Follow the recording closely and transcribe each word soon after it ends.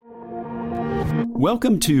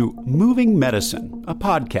Welcome to Moving Medicine, a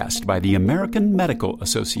podcast by the American Medical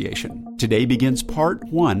Association. Today begins part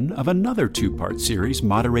one of another two-part series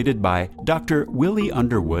moderated by Dr. Willie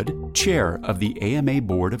Underwood, chair of the AMA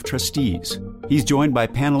Board of Trustees. He's joined by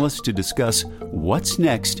panelists to discuss what's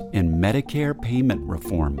next in Medicare payment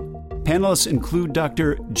reform. Panelists include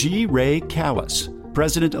Dr. G. Ray Callas,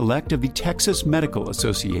 president-elect of the Texas Medical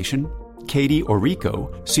Association, Katie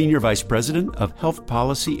Orrico, Senior Vice President of Health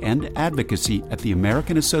Policy and Advocacy at the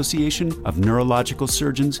American Association of Neurological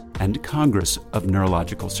Surgeons and Congress of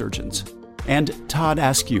Neurological Surgeons, and Todd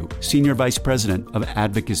Askew, Senior Vice President of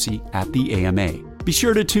Advocacy at the AMA. Be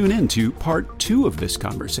sure to tune in to part two of this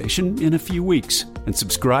conversation in a few weeks and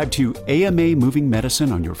subscribe to AMA Moving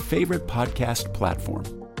Medicine on your favorite podcast platform.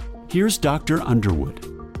 Here's Dr. Underwood.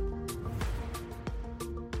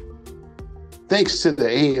 Thanks to the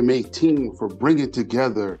AMA team for bringing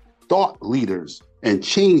together thought leaders and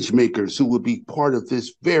change makers who will be part of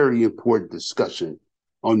this very important discussion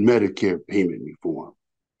on Medicare payment reform.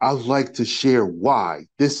 I'd like to share why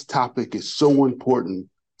this topic is so important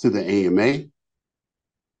to the AMA,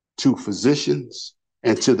 to physicians,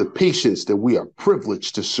 and to the patients that we are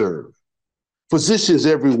privileged to serve. Physicians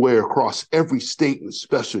everywhere across every state and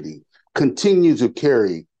specialty continue to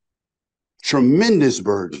carry tremendous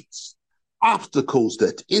burdens, obstacles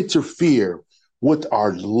that interfere with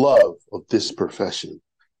our love of this profession,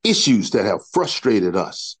 issues that have frustrated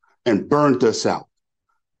us and burned us out,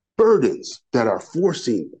 burdens that are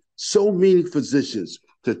forcing so many physicians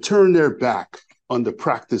to turn their back on the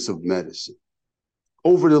practice of medicine.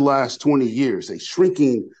 Over the last 20 years, a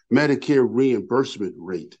shrinking Medicare reimbursement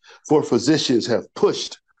rate for physicians have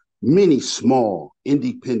pushed many small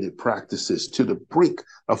independent practices to the brink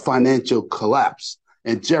of financial collapse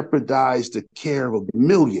and jeopardize the care of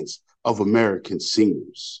millions of American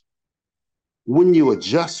seniors. When you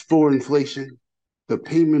adjust for inflation, the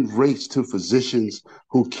payment rates to physicians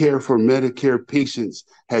who care for Medicare patients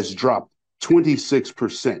has dropped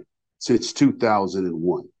 26% since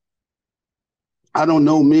 2001. I don't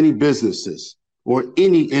know many businesses or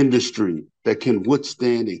any industry that can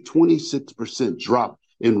withstand a 26% drop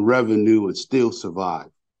in revenue and still survive,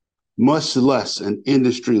 much less an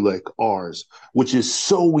industry like ours, which is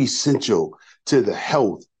so essential to the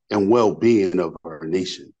health and well-being of our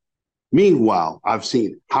nation. Meanwhile, I've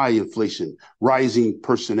seen high inflation, rising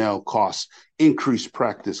personnel costs, increased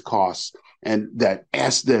practice costs, and that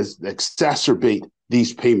exacerbate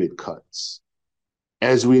these payment cuts.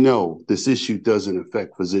 As we know, this issue doesn't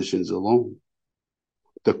affect physicians alone.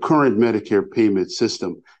 The current Medicare payment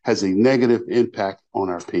system has a negative impact on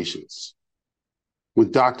our patients. When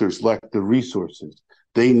doctors lack the resources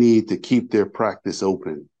they need to keep their practice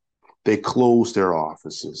open, they close their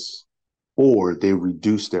offices, or they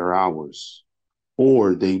reduce their hours,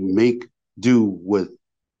 or they make do with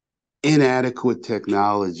inadequate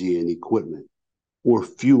technology and equipment, or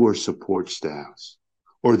fewer support staffs,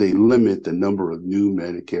 or they limit the number of new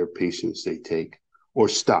Medicare patients they take, or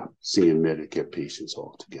stop seeing Medicare patients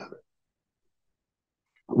altogether.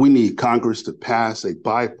 We need Congress to pass a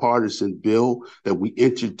bipartisan bill that we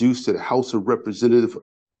introduced to the House of Representatives,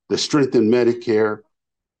 the Strengthen Medicare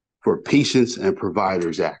for Patients and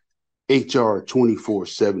Providers Act, H.R.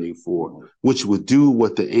 2474, which would do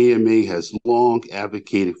what the AMA has long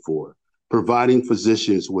advocated for, providing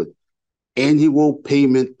physicians with annual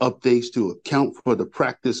payment updates to account for the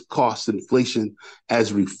practice cost inflation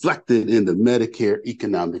as reflected in the Medicare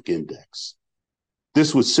Economic Index.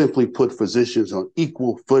 This would simply put physicians on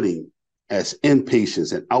equal footing as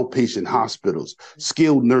inpatients and outpatient hospitals,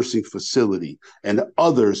 skilled nursing facility, and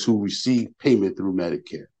others who receive payment through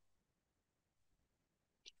Medicare.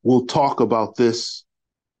 We'll talk about this.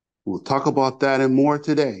 We'll talk about that and more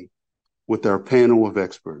today with our panel of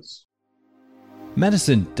experts.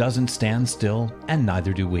 Medicine doesn't stand still, and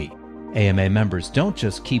neither do we. AMA members don't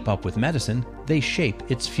just keep up with medicine, they shape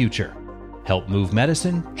its future. Help move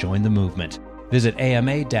medicine, join the movement. Visit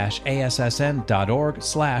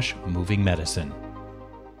ama-assn.org/movingmedicine.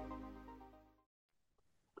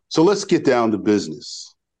 So let's get down to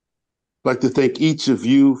business. I'd like to thank each of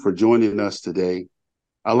you for joining us today.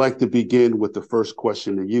 I'd like to begin with the first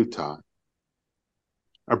question to you, Todd.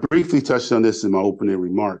 I briefly touched on this in my opening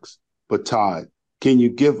remarks, but Todd, can you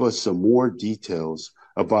give us some more details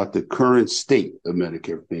about the current state of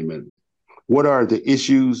Medicare payment? What are the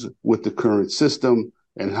issues with the current system,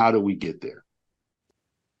 and how do we get there?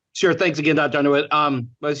 Sure. Thanks again, Dr. Underwood.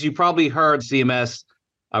 As you probably heard, CMS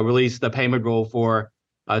released the payment rule for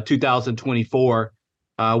 2024,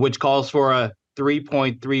 which calls for a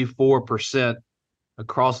 3.34%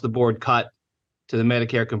 across the board cut to the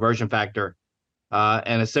Medicare conversion factor.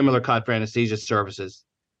 and a similar cut for anesthesia services.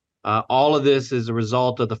 All of this is a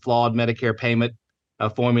result of the flawed Medicare payment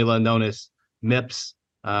formula known as MIPS,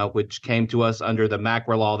 which came to us under the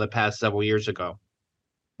MACRA law that passed several years ago.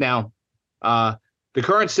 Now, the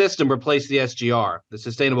current system replaced the SGR, the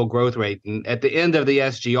sustainable growth rate, and at the end of the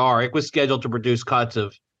SGR, it was scheduled to produce cuts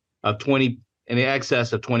of 20 in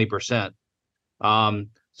excess of 20%.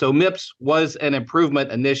 So MIPS was an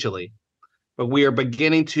improvement initially, but we are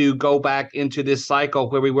beginning to go back into this cycle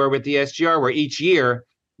where we were with the SGR, where each year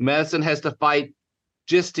medicine has to fight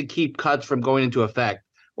just to keep cuts from going into effect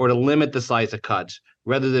or to limit the size of cuts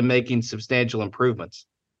rather than making substantial improvements.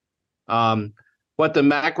 What the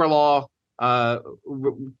MACRA law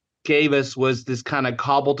gave us was this kind of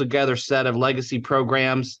cobbled together set of legacy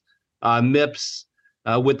programs, MIPS,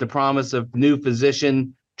 with the promise of new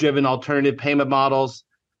physician-driven alternative payment models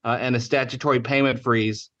and a statutory payment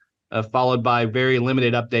freeze, followed by very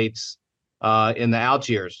limited updates in the out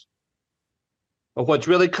years. But what's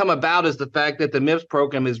really come about is the fact that the MIPS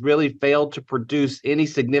program has really failed to produce any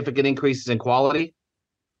significant increases in quality,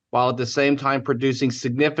 while at the same time producing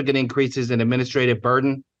significant increases in administrative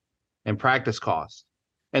burden and practice costs.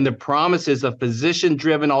 And the promises of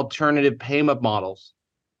physician-driven alternative payment models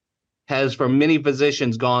has, for many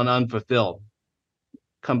physicians, gone unfulfilled.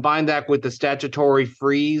 Combine that with the statutory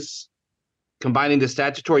freeze, combining the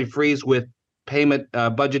statutory freeze with payment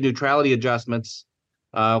budget neutrality adjustments,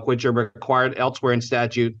 which are required elsewhere in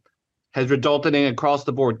statute, has resulted in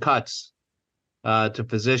across-the-board cuts to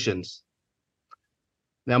physicians.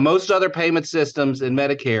 Now, most other payment systems in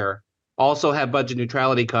Medicare also have budget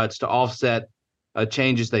neutrality cuts to offset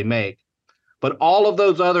changes they make. But all of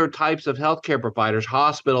those other types of healthcare providers,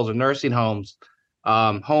 hospitals or nursing homes,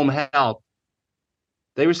 home health,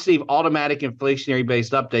 they receive automatic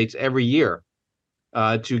inflationary-based updates every year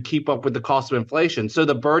to keep up with the cost of inflation. So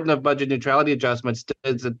the burden of budget neutrality adjustments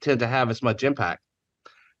doesn't tend to have as much impact.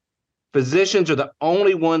 Physicians are the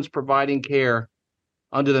only ones providing care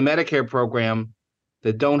under the Medicare program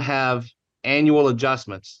that don't have annual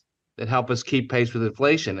adjustments that help us keep pace with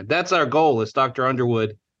inflation. And that's our goal, as Dr.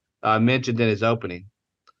 Underwood mentioned in his opening.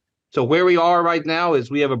 So where we are right now is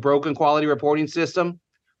we have a broken quality reporting system.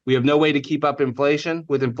 We have no way to keep up with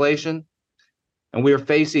inflation, and we are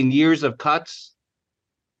facing years of cuts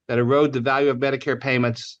that erode the value of Medicare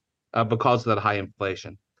payments because of that high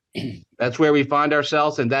inflation. That's where we find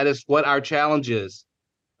ourselves, and that is what our challenge is,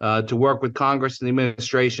 to work with Congress and the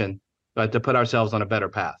administration to put ourselves on a better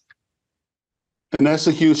path. And that's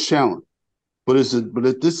a huge challenge. But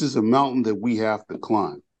this is a mountain that we have to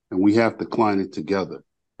climb, and we have to climb it together.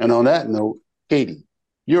 And on that note, Katie,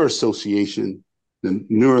 your association, the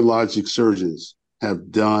neurologic surgeons,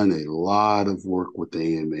 have done a lot of work with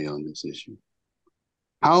the AMA on this issue.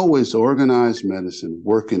 How is organized medicine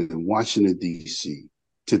working in Washington, D.C.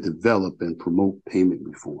 to develop and promote payment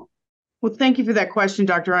reform? Well, thank you for that question,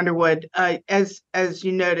 Dr. Underwood. As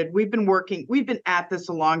you noted, we've been at this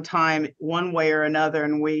a long time, one way or another,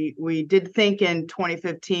 and we did think in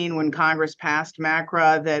 2015 when Congress passed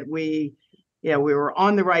MACRA that we were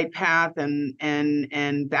on the right path, and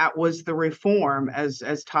that was the reform,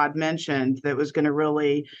 as Todd mentioned, that was going to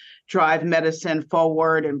really drive medicine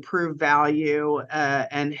forward, improve value,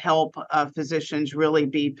 and help physicians really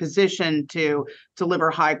be positioned to deliver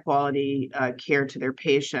high quality care to their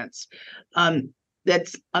patients.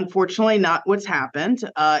 That's unfortunately not what's happened,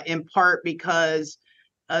 in part because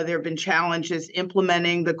there have been challenges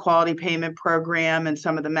implementing the quality payment program and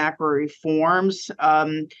some of the MACRA reforms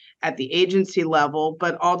at the agency level,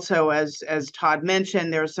 but also, as Todd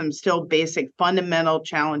mentioned, there are some still basic fundamental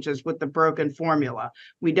challenges with the broken formula.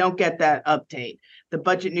 We don't get that update. The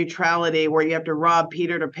budget neutrality, where you have to rob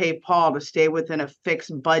Peter to pay Paul to stay within a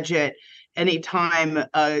fixed budget anytime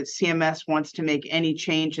CMS wants to make any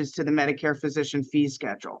changes to the Medicare physician fee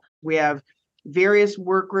schedule. We have various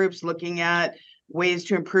work groups looking at ways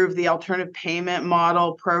to improve the alternative payment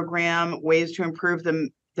model program, ways to improve the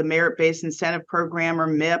merit-based incentive program, or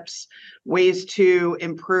MIPS, ways to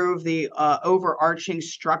improve the overarching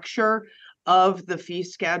structure of the fee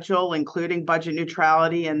schedule, including budget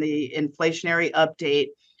neutrality and the inflationary update.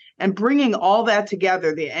 And bringing all that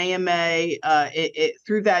together, the AMA,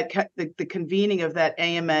 through the convening of that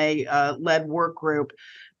AMA-led work group,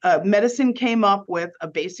 medicine came up with a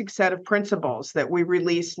basic set of principles that we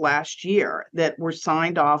released last year that were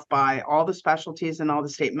signed off by all the specialties and all the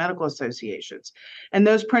state medical associations. And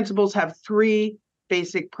those principles have three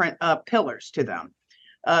basic pillars to them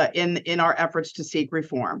in our efforts to seek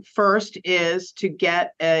reform. First is to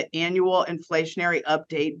get an annual inflationary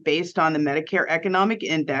update based on the Medicare Economic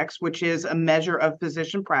Index, which is a measure of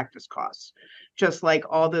physician practice costs. just like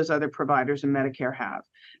all those other providers in Medicare have.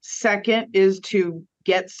 Second is to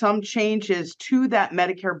get some changes to that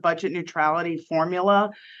Medicare budget neutrality formula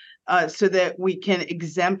so that we can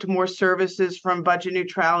exempt more services from budget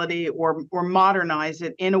neutrality or modernize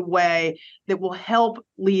it in a way that will help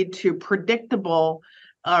lead to predictable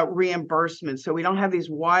reimbursement. So we don't have these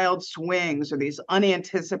wild swings or these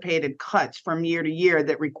unanticipated cuts from year to year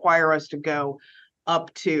that require us to go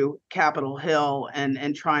up to Capitol Hill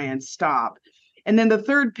and try and stop. And then the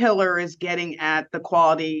third pillar is getting at the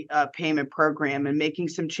quality payment program and making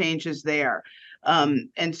some changes there.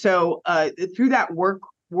 And so through that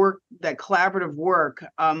that collaborative work,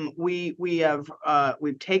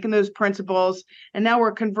 we've taken those principles and now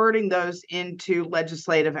we're converting those into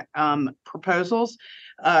legislative proposals.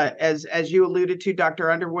 As you alluded to, Dr.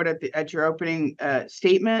 Underwood, at your opening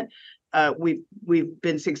statement, we've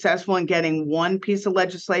been successful in getting one piece of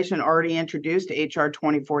legislation already introduced, HR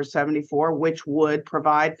 2474, which would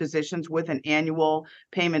provide physicians with an annual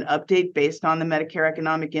payment update based on the Medicare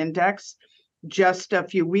Economic Index. Just a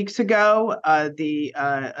few weeks ago,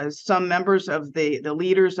 some members of the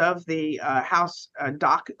leaders of the House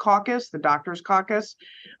Caucus, the Doctors Caucus,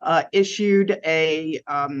 issued a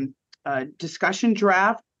discussion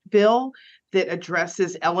draft bill that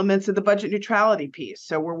addresses elements of the budget neutrality piece.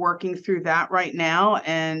 So we're working through that right now,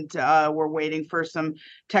 and we're waiting for some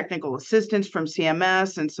technical assistance from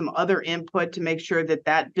CMS and some other input to make sure that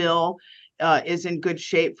that bill is in good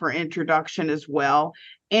shape for introduction as well.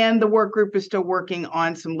 And the work group is still working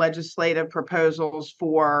on some legislative proposals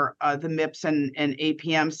for the MIPS and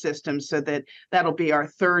APM systems, so that'll be our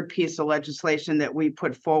third piece of legislation that we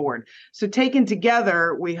put forward. So taken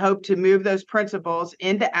together, we hope to move those principles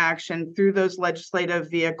into action through those legislative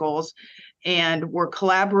vehicles. And we're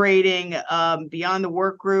collaborating beyond the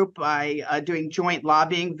work group by doing joint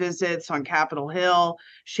lobbying visits on Capitol Hill,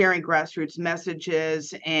 sharing grassroots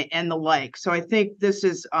messages, and the like. So I think this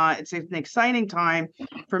is it's an exciting time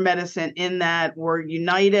for medicine in that we're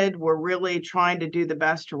united. We're really trying to do the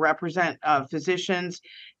best to represent physicians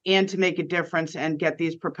and to make a difference and get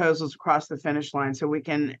these proposals across the finish line so we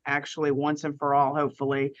can actually once and for all,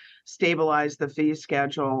 hopefully, stabilize the fee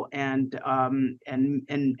schedule and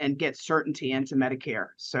get certainty into Medicare.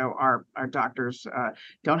 So our doctors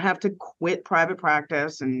don't have to quit private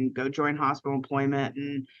practice and go join hospital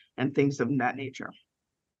employment and things of that nature.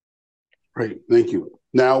 Right. Thank you.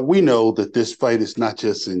 Now, we know that this fight is not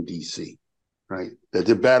just in D.C., right? That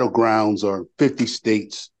the battlegrounds are 50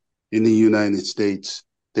 states in the United States.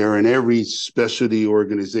 They're in every specialty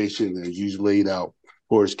organization that you've laid out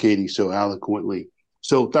for us, Katie, so eloquently.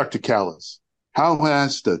 So, Dr. Callas, how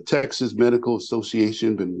has the Texas Medical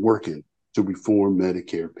Association been working to reform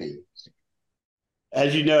Medicare payments?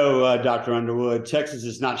 As you know, Dr. Underwood, Texas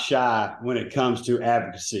is not shy when it comes to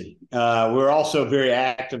advocacy. We're also very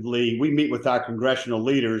actively, we meet with our congressional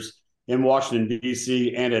leaders in Washington,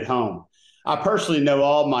 D.C. and at home. I personally know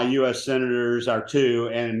all my U.S. senators, our two,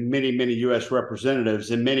 and many, many U.S. representatives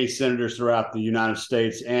and many senators throughout the United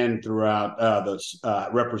States and throughout those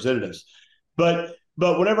representatives. But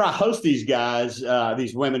whenever I host these guys,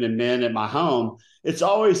 these women and men at my home, it's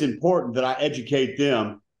always important that I educate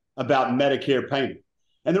them about Medicare payment.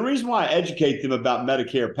 And the reason why I educate them about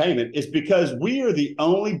Medicare payment is because we are the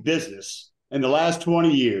only business in the last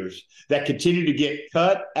 20 years that continue to get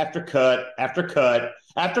cut after cut after cut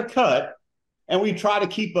after cut, and we try to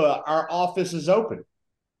keep our offices open.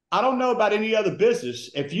 I don't know about any other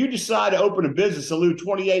business. If you decide to open a business and lose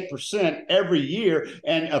 28% every year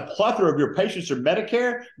and a plethora of your patients are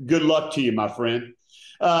Medicare, good luck to you, my friend.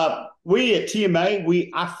 We at TMA,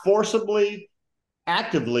 I forcibly,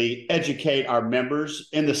 actively educate our members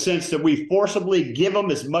in the sense that we forcibly give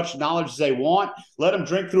them as much knowledge as they want, let them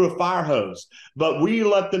drink through a fire hose. But we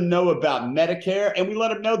let them know about Medicare, and we let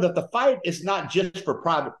them know that the fight is not just for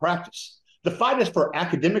private practice. The fight is for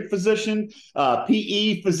academic physicians,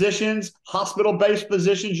 PE physicians, hospital-based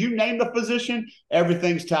physicians, you name the physician,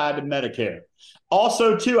 everything's tied to Medicare.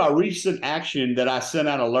 Also, too, our recent action that I sent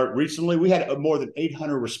out alert recently, we had more than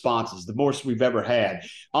 800 responses, the most we've ever had,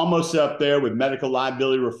 almost up there with medical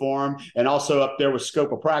liability reform and also up there with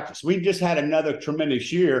scope of practice. We just had another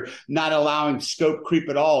tremendous year not allowing scope creep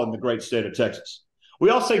at all in the great state of Texas. We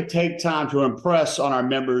also take time to impress on our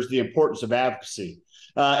members the importance of advocacy.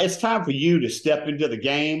 It's time for you to step into the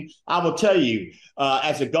game. I will tell you,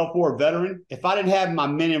 as a Gulf War veteran, if I didn't have my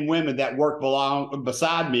men and women that work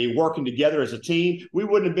beside me working together as a team, we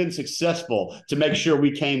wouldn't have been successful to make sure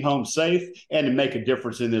we came home safe and to make a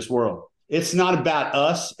difference in this world. It's not about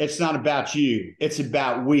us. It's not about you. It's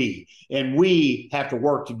about we. And we have to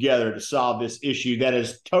work together to solve this issue that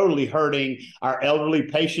is totally hurting our elderly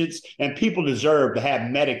patients. And people deserve to have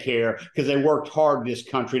Medicare because they worked hard in this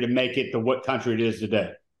country to make it to what country it is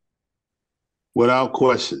today. Without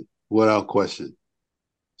question. Without question.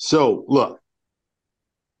 So, look,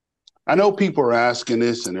 I know people are asking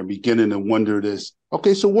this and they're beginning to wonder this.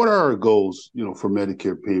 Okay, so what are our goals, for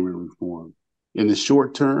Medicare payment reform in the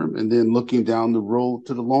short term, and then looking down the road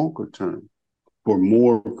to the longer term for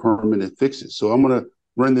more permanent fixes? So I'm going to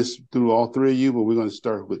run this through all three of you, but we're going to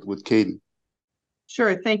start with Katie.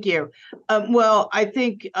 Sure, thank you. Well, I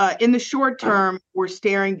think in the short term, we're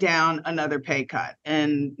staring down another pay cut,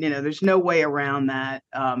 and there's no way around that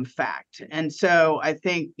fact. And so I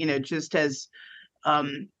think just as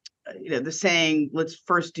the saying, let's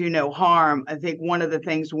first do no harm. I think one of the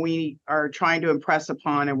things we are trying to impress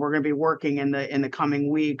upon, and we're going to be working in the coming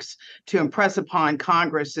weeks to impress upon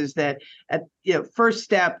Congress, is that first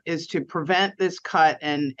step is to prevent this cut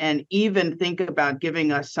and even think about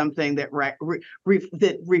giving us something that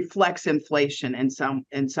that reflects inflation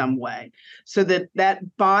in some way, so that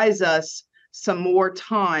buys us some more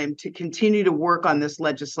time to continue to work on this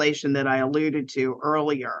legislation that I alluded to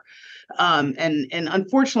earlier. And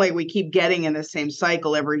unfortunately, we keep getting in the same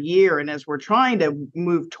cycle every year. And as we're trying to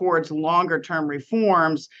move towards longer term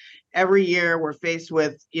reforms, every year we're faced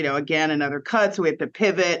with, again, another cut. So we have to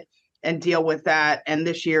pivot and deal with that. And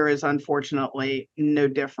this year is unfortunately no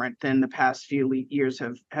different than the past few years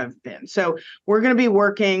have been. So we're going to be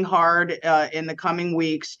working hard in the coming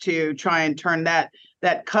weeks to try and turn that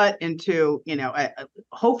cut into,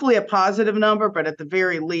 hopefully a positive number, but at the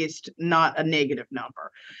very least, not a negative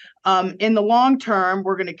number. In the long term,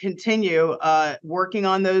 we're going to continue working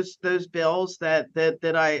on those bills that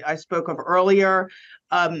I spoke of earlier.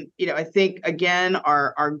 I think, again,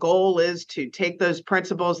 our goal is to take those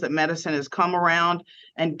principles that medicine has come around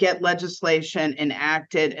and get legislation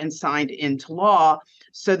enacted and signed into law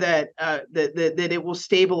so that that it will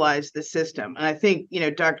stabilize the system. And I think,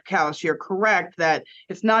 Dr. Callas, you're correct that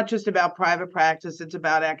it's not just about private practice, it's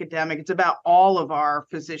about academic, it's about all of our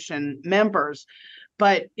physician members.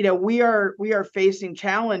 But we are facing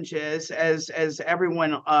challenges, as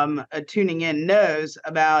everyone tuning in knows,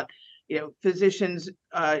 about physicians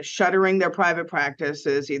shuttering their private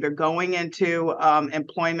practices, either going into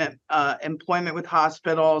employment with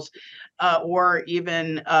hospitals, or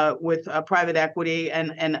even with private equity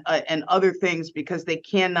and other things, because they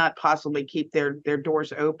cannot possibly keep their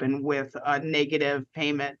doors open with negative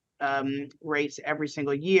payment rates every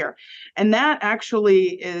single year. And that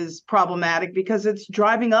actually is problematic because it's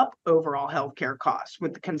driving up overall healthcare costs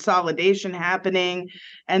with the consolidation happening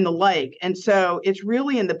and the like. And so it's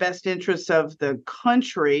really in the best interests of the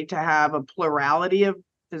country to have a plurality of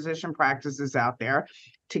physician practices out there,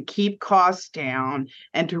 to keep costs down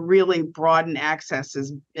and to really broaden access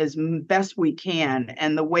as best we can.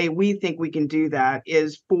 And the way we think we can do that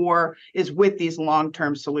is with these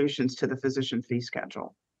long-term solutions to the physician fee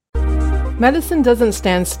schedule. Medicine doesn't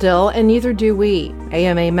stand still, and neither do we.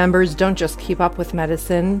 AMA members don't just keep up with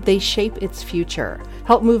medicine, they shape its future.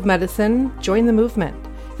 Help move medicine, join the movement.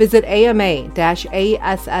 Visit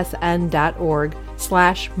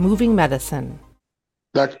ama-assn.org/movingmedicine.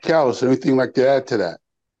 Dr. Callas, anything like to add to that?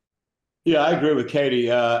 Yeah, I agree with Katie.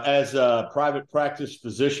 As a private practice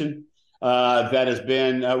physician, that has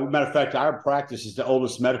been, matter of fact, our practice is the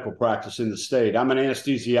oldest medical practice in the state. I'm an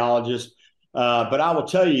anesthesiologist, but I will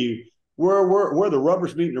tell you, where the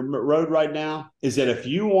rubber's meeting the road right now is that if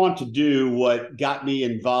you want to do what got me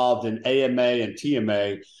involved in AMA and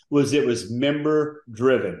TMA, it was member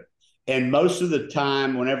driven. And most of the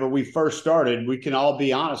time, whenever we first started, we can all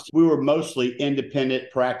be honest, we were mostly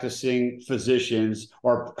independent practicing physicians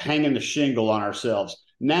or hanging the shingle on ourselves.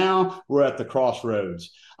 Now we're at the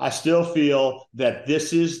crossroads. I still feel that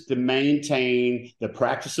this is to maintain the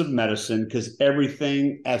practice of medicine, because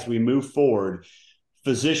everything as we move forward,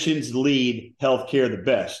 physicians lead healthcare the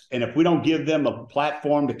best. And if we don't give them a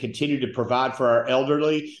platform to continue to provide for our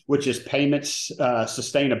elderly, which is payments,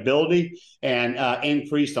 sustainability, and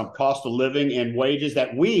increase on cost of living and wages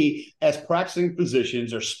that we as practicing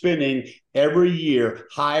physicians are spending every year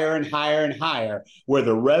higher and higher and higher, where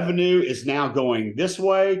the revenue is now going this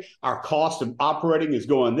way, our cost of operating is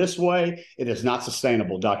going this way, it is not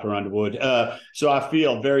sustainable, Dr. Underwood. So I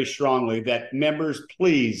feel very strongly that members,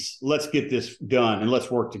 please, let's get this done and let's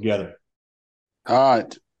work together. All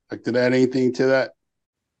right. Like to add anything to that?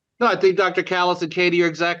 No, I think Dr. Callas and Katie are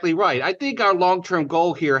exactly right. I think our long-term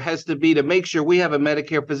goal here has to be to make sure we have a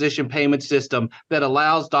Medicare physician payment system that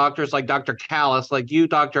allows doctors like Dr. Callas, like you,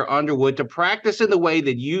 Dr. Underwood, to practice in the way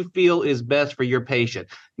that you feel is best for your patient.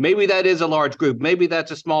 Maybe that is a large group. Maybe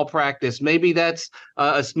that's a small practice. Maybe that's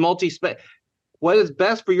a multi-spec. What is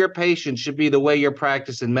best for your patient should be the way you're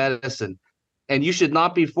practicing medicine. And you should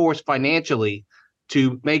not be forced financially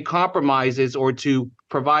to make compromises or to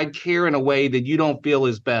provide care in a way that you don't feel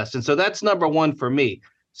is best. And so that's number one for me.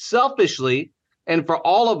 Selfishly, and for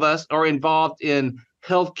all of us are involved in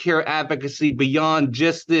healthcare advocacy beyond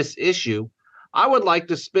just this issue, I would like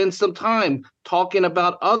to spend some time talking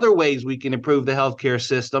about other ways we can improve the healthcare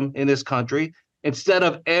system in this country instead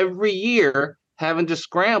of every year having to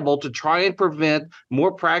scramble to try and prevent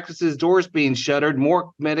more practices' doors being shuttered,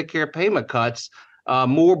 more Medicare payment cuts,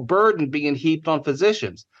 more burden being heaped on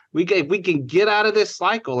physicians. If we can get out of this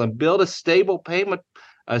cycle and build a stable payment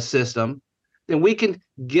system, then we can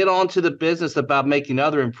get on to the business about making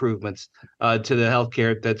other improvements to the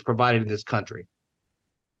healthcare that's provided in this country.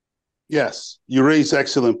 Yes, you raise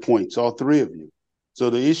excellent points, all three of you. So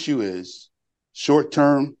the issue is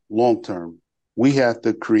short-term, long-term. We have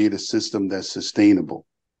to create a system that's sustainable,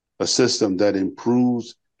 a system that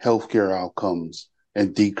improves healthcare outcomes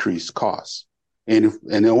and decrease costs. And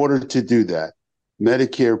in order to do that,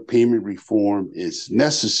 Medicare payment reform is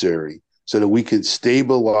necessary so that we can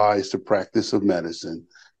stabilize the practice of medicine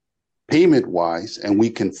payment-wise, and we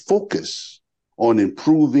can focus on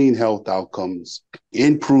improving health outcomes,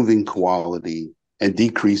 improving quality, and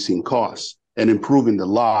decreasing costs, and improving the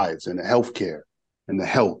lives and the healthcare and the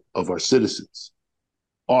health of our citizens.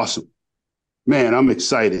 Awesome. Man, I'm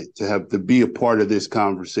excited to be a part of this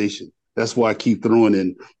conversation. That's why I keep throwing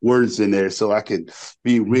in words in there so I can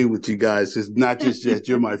be real with you guys. It's not just that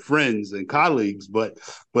you're my friends and colleagues, but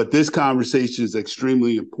this conversation is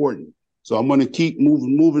extremely important. So I'm going to keep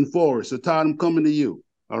moving forward. So Todd, I'm coming to you.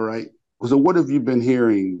 All right. So what have you been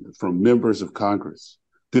hearing from members of Congress?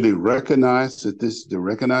 Do they recognize that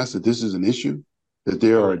this is an issue, that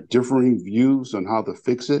there are differing views on how to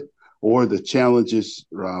fix it, or the challenges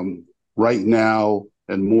right now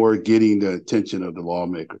and more getting the attention of the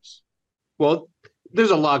lawmakers? Well, there's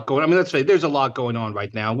a lot going on. I mean, let's say there's a lot going on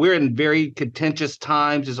right now. We're in very contentious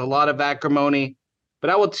times. There's a lot of acrimony. But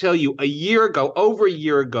I will tell you, over a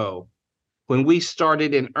year ago, when we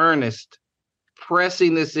started in earnest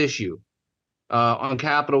pressing this issue on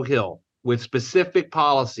Capitol Hill with specific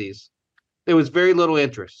policies, there was very little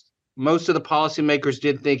interest. Most of the policymakers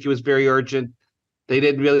didn't think it was very urgent. They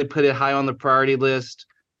didn't really put it high on the priority list.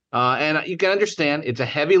 And you can understand it's a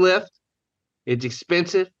heavy lift. It's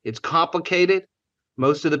expensive. It's complicated.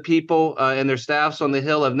 Most of the people and their staffs on the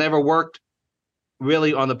Hill have never worked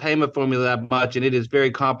really on the payment formula that much, and it is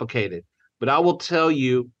very complicated. But I will tell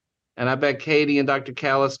you, and I bet Katie and Dr.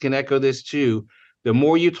 Callas can echo this too, the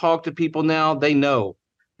more you talk to people now, they know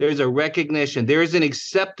there's a recognition, there is an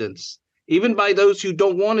acceptance, even by those who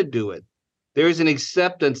don't want to do it. There is an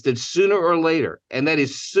acceptance that sooner or later, and that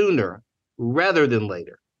is sooner rather than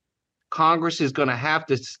later, Congress is going to have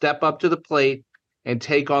to step up to the plate and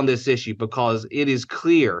take on this issue, because it is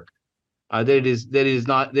clear that it is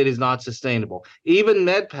not sustainable. Even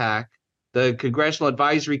MedPAC, the Congressional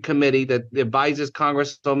Advisory Committee that advises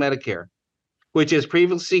Congress on Medicare, which has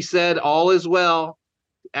previously said all is well,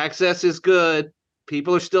 access is good,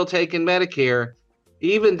 people are still taking Medicare,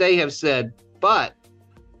 even they have said, but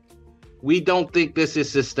we don't think this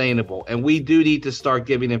is sustainable, and we do need to start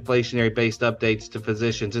giving inflationary-based updates to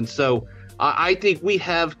physicians. And so I think we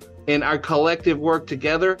have, in our collective work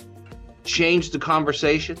together, changed the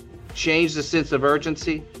conversation, changed the sense of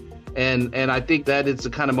urgency, and I think that is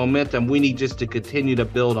the kind of momentum we need just to continue to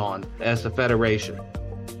build on as a federation.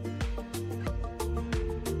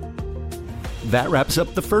 That wraps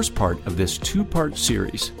up the first part of this two-part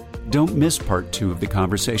series. Don't miss part 2 of the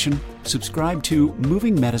conversation. Subscribe to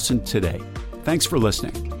Moving Medicine today. Thanks for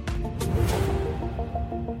listening.